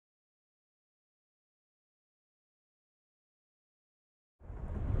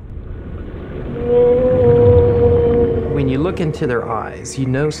look into their eyes, you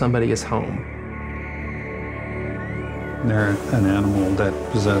know somebody is home. They're an animal that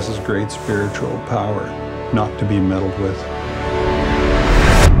possesses great spiritual power, not to be meddled with.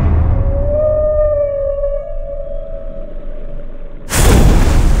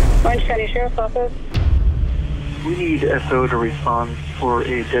 Orange County Sheriff's Office. We need SO to respond for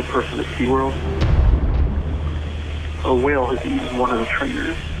a dead person at SeaWorld. A whale has eaten one of the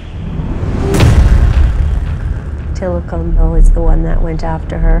trainers. Tilikum, though, is the one that went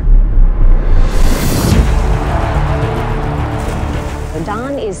after her.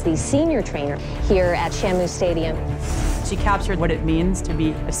 Dawn is the senior trainer here at Shamu Stadium. She captured what it means to be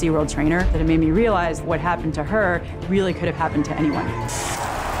a SeaWorld trainer, that it made me realize what happened to her really could have happened to anyone.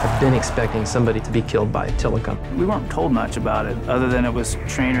 I've been expecting somebody to be killed by a Tilikum. We weren't told much about it, other than it was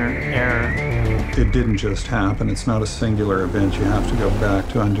trainer error. It didn't just happen. It's not a singular event. You have to go back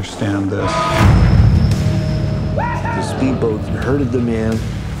to understand this. The speedboat herded them in,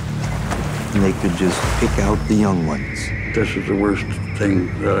 and they could just pick out the young ones. This is the worst thing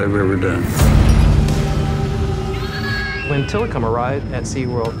that I've ever done. When Tilikum arrived at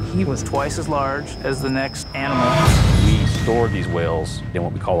SeaWorld, He was twice as large as the next animal. We stored these whales in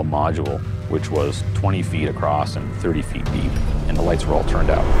what we call a module, which was 20 feet across and 30 feet deep, and the lights were all turned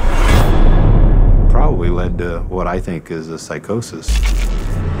out. Probably led to what I think is a psychosis.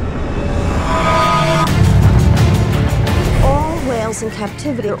 All whales in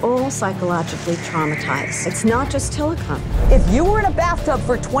captivity are all psychologically traumatized. It's not just Tilikum. If you were in a bathtub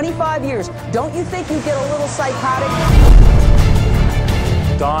for 25 years, don't you think you'd get a little psychotic?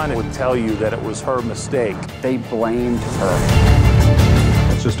 Dawn would tell you that it was her mistake. They blamed her.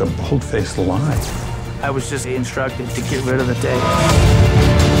 It's just a bold-faced lie. I was just instructed to get rid of the tape.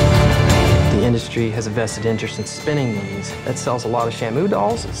 the industry has a vested interest in spinning these. That sells a lot of Shamu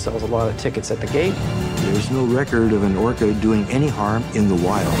dolls. It sells a lot of tickets at the gate. There's no record of an orca doing any harm in the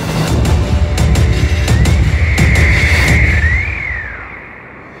wild.